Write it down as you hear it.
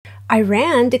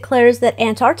Iran declares that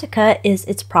Antarctica is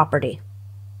its property.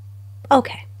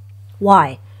 Okay,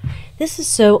 why? This is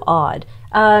so odd.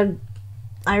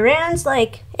 Iran's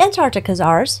like, Antarctica's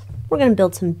ours. We're going to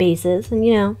build some bases and,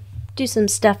 you know, do some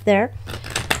stuff there.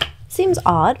 Seems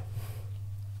odd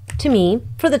to me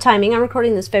for the timing. I'm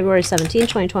recording this February 17,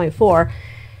 2024.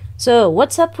 So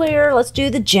what's up here? Let's do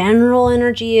the general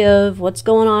energy of what's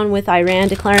going on with Iran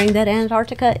declaring that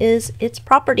Antarctica is its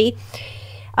property.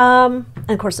 And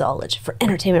of course, it's all alleged for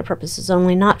entertainment purposes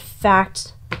only, not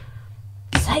fact.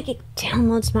 Psychic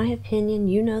downloads, my opinion.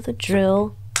 You know the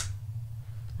drill.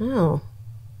 Oh,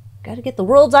 got to get the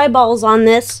world's eyeballs on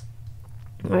this.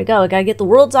 There we go. I got to get the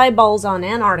world's eyeballs on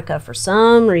Antarctica for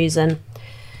some reason.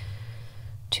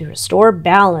 To restore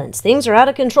balance. Things are out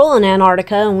of control in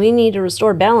Antarctica, and we need to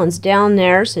restore balance down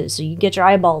there so you get your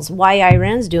eyeballs. Why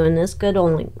Iran's doing this? Good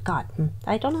only. God,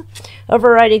 I don't know.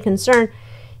 Overriding concern.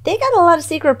 They got a lot of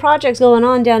secret projects going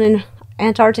on down in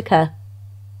Antarctica.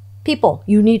 People,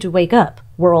 you need to wake up,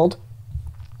 world.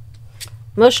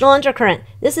 Emotional undercurrent.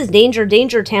 This is danger,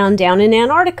 danger town down in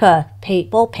Antarctica.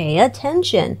 People, pay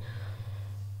attention.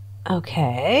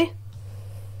 Okay.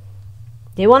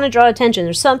 They want to draw attention.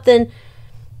 There's something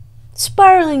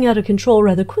spiraling out of control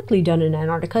rather quickly down in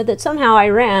Antarctica that somehow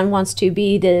Iran wants to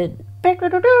be the...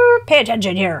 Pay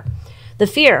attention here. The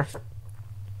fear.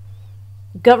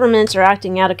 Governments are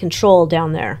acting out of control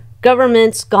down there.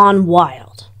 Governments gone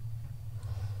wild.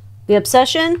 The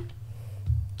obsession?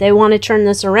 They want to turn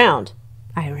this around.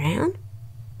 Iran?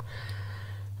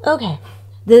 Okay.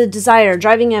 The desire,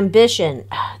 driving ambition.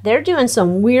 They're doing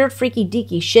some weird freaky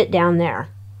deaky shit down there.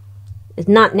 It's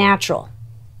not natural.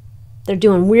 They're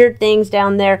doing weird things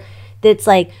down there. That's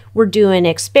like, we're doing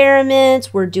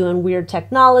experiments, we're doing weird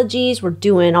technologies, we're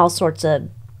doing all sorts of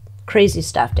crazy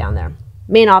stuff down there.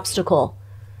 Main obstacle.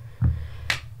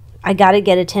 I got to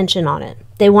get attention on it.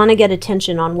 They want to get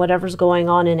attention on whatever's going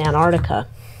on in Antarctica.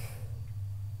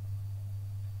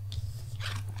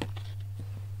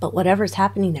 But whatever's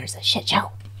happening there's a shit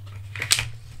show.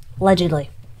 Allegedly.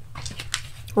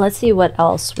 Let's see what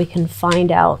else we can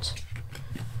find out.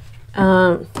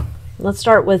 Let's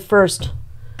start with first.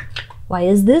 Why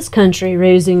is this country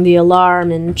raising the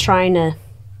alarm and trying to...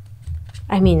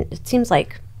 I mean, it seems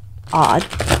like odd.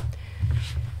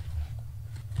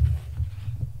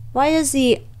 Why is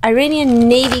the Iranian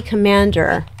Navy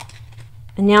commander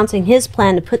announcing his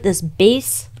plan to put this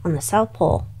base on the South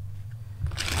Pole?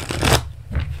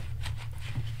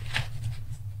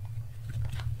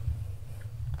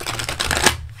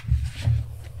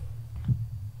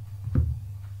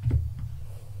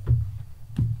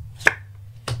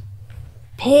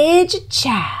 Page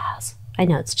Chaz. I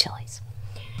know it's Chili's.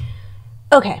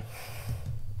 Okay.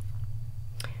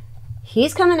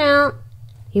 He's coming out.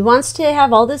 He wants to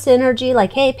have all this energy,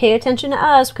 like, hey, pay attention to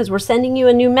us because we're sending you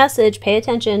a new message. Pay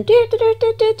attention. Do, do, do,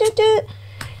 do, do, do, do.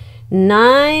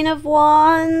 9 of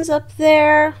Wands up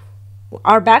there.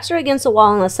 Our backs are against the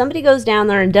wall unless somebody goes down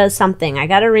there and does something. I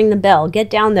got to ring the bell. Get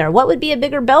down there. What would be a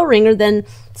bigger bell ringer than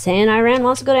saying Iran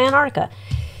wants to go to Antarctica?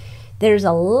 There's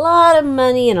a lot of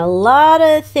money and a lot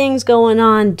of things going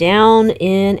on down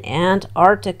in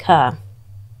Antarctica.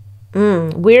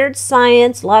 Weird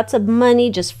science, lots of money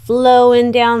just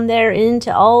flowing down there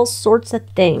into all sorts of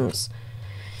things.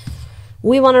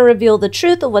 We want to reveal the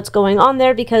truth of what's going on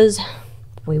there because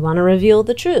we want to reveal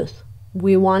the truth.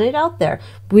 We want it out there.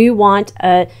 We want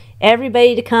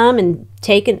everybody to come and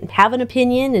have an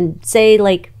opinion and say,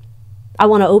 like, I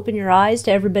want to open your eyes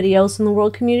to everybody else in the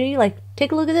world community. Like,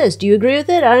 take a look at this. Do you agree with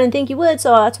it? I didn't think you would,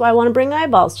 so that's why I want to bring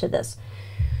eyeballs to this.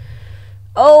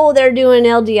 Oh, they're doing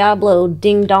El Diablo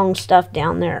ding-dong stuff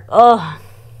down there. Ugh.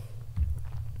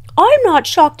 I'm not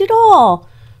shocked at all.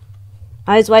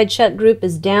 Eyes Wide Shut group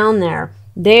is down there.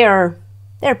 They're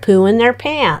pooing their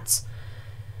pants.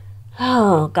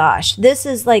 Oh, gosh. This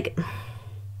is like...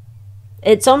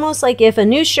 It's almost like if a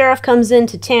new sheriff comes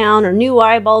into town or new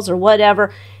eyeballs or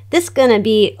whatever, this is going to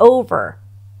be over.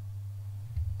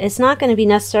 It's not going to be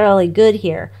necessarily good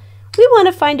here. We want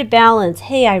to find a balance.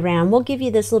 Hey, Iran, we'll give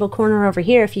you this little corner over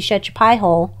here if you shut your pie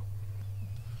hole.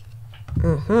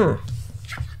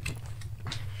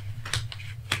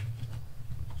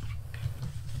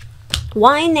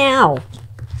 Why now?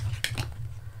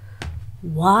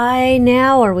 Why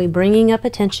now are we bringing up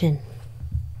attention?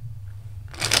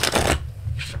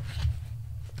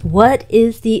 What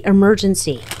is the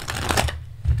emergency?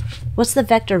 What's the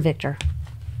vector, Victor?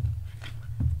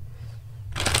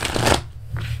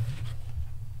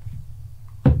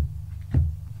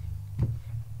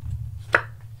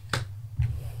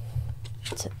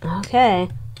 Okay.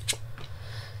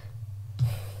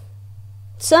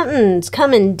 something's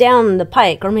coming down the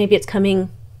pike, or maybe it's coming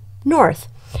north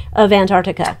of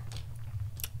Antarctica.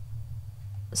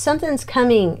 Something's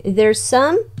coming. There's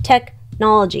some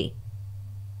technology.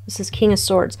 This is King of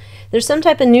Swords. There's some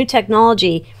type of new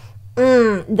technology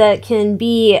that can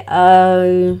be,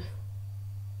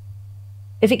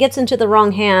 if it gets into the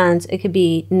wrong hands, it could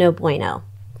be no bueno.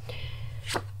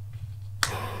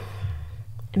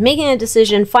 Making a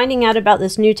decision, finding out about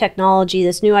this new technology,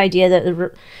 this new idea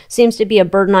that seems to be a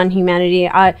burden on humanity.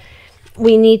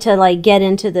 We need to like get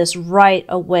into this right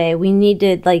away. We need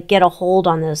to like get a hold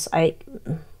on this.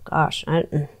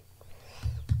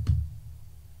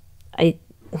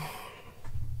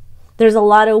 There's a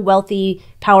lot of wealthy,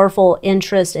 powerful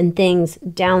interest in things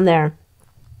down there,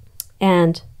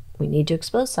 and we need to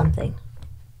expose something.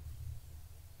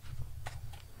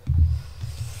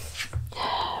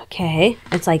 Okay,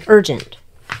 it's like urgent.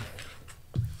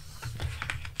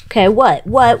 Okay, what?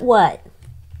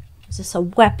 Is this a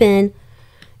weapon?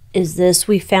 Is this,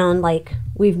 we found like,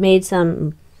 we've made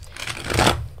some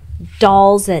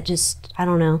dolls that just, I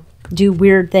don't know, do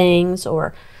weird things,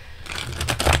 or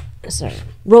is there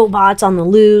robots on the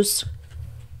loose?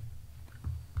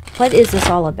 What is this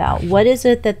all about? What is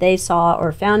it that they saw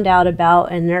or found out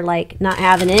about and they're like not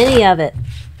having any of it?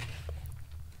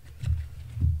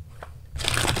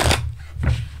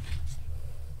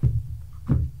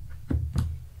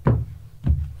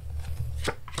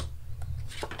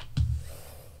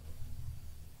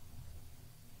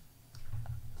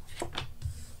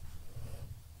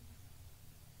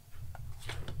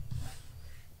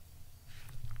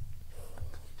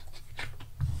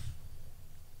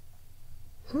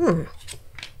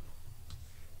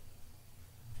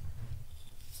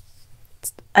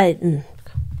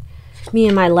 Me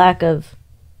and my lack of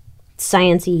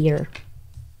sciencey or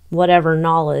whatever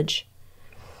knowledge.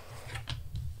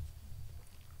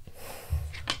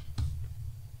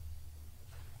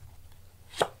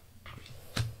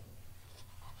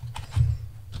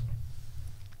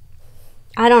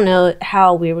 I don't know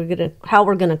how we're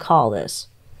gonna call this.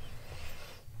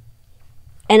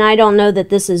 And I don't know that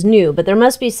this is new, but there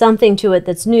must be something to it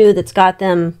that's new that's got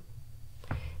them.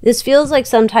 This feels like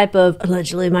some type of,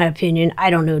 allegedly in my opinion,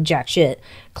 I don't know jack shit,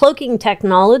 cloaking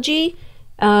technology.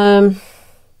 Like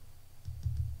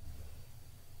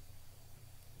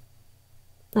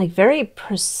very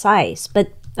precise,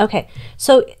 but okay.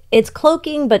 So it's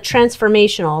cloaking, but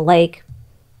transformational. Like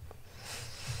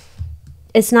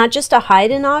it's not just to hide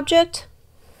an object.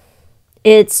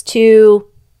 It's to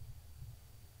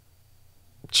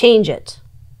change it.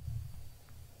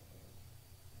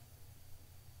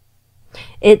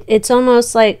 It's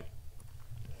almost like,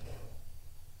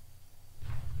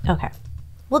 okay,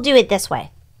 we'll do it this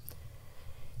way.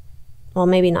 Well,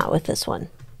 maybe not with this one.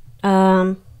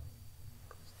 Okay.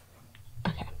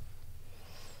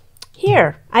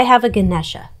 Here, I have a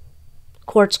Ganesha,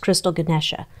 quartz crystal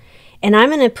Ganesha. And I'm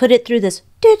going to put it through this,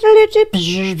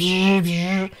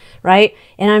 right?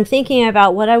 And I'm thinking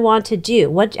about what I want to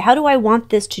do. How do I want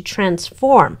this to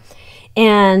transform?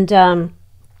 And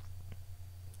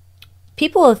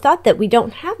people have thought that we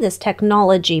don't have this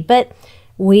technology, but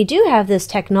we do have this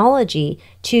technology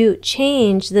to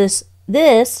change this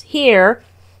here,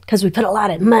 because we put a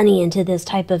lot of money into this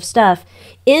type of stuff,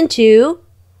 into,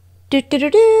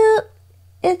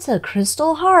 it's a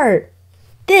crystal heart.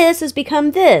 This has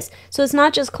become this. So it's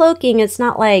not just cloaking. It's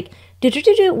not like,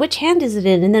 which hand is it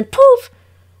in? And then poof,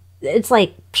 it's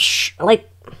like,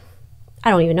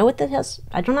 I don't even know what that is.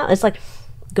 I don't know. It's like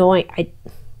going,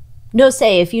 no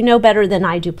say, if you know better than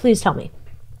I do, please tell me.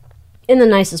 In the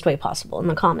nicest way possible in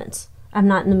the comments. I'm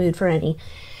not in the mood for any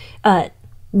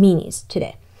meanies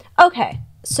today. Okay,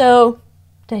 so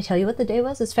did I tell you what the day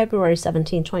was? It's February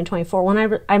 17, 2024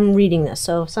 when I'm reading this.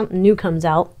 So something new comes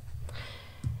out.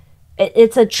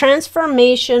 It's a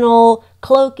transformational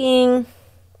cloaking,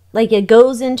 like it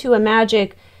goes into a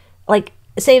magic, like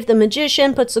say if the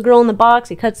magician puts the girl in the box,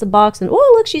 he cuts the box and,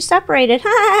 oh, look, she's separated,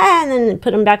 and then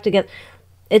put them back together.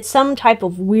 It's some type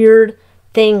of weird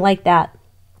thing like that.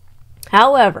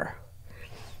 However,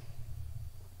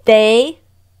 this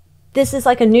is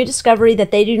like a new discovery that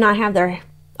they do not have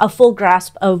a full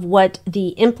grasp of what the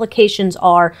implications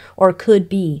are or could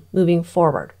be moving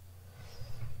forward.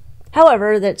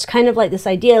 However, that's kind of like this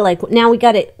idea, like now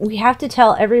we have to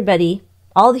tell everybody,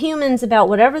 all the humans, about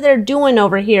whatever they're doing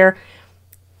over here,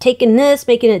 taking this,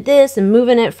 making it this, and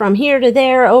moving it from here to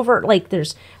there, over, like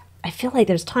I feel like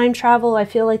there's time travel, I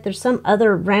feel like there's some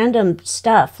other random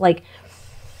stuff, like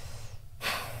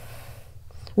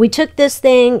we took this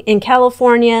thing in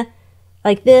California,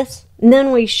 like this, and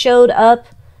then we showed up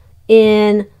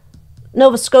in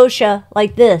Nova Scotia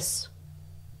like this.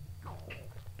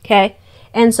 Okay.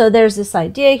 And so there's this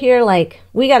idea here, like,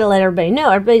 we got to let everybody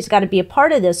know. Everybody's got to be a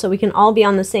part of this so we can all be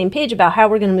on the same page about how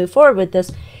we're going to move forward with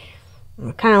this.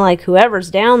 Kind of like whoever's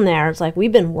down there. It's like,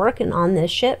 we've been working on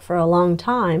this shit for a long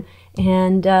time.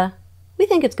 And we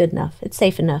think it's good enough. It's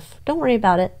safe enough. Don't worry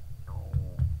about it.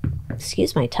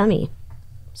 Excuse my tummy.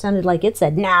 Sounded like it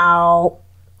said, no.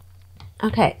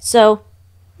 Okay, so,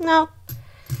 no.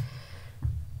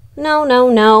 No, no,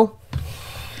 no.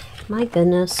 My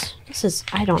goodness. This is,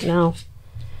 I don't know.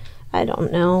 I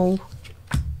don't know.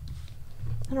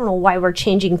 I don't know why we're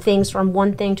changing things from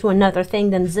one thing to another thing,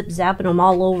 then zip-zapping them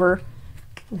all over.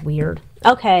 Weird.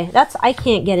 Okay, that's, I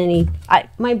can't get any,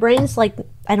 my brain's like,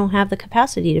 I don't have the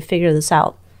capacity to figure this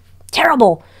out.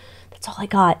 Terrible. That's all I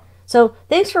got. So,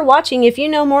 thanks for watching. If you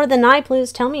know more than I,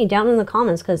 please tell me down in the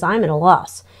comments, because I'm at a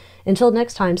loss. Until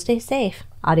next time, stay safe.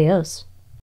 Adios.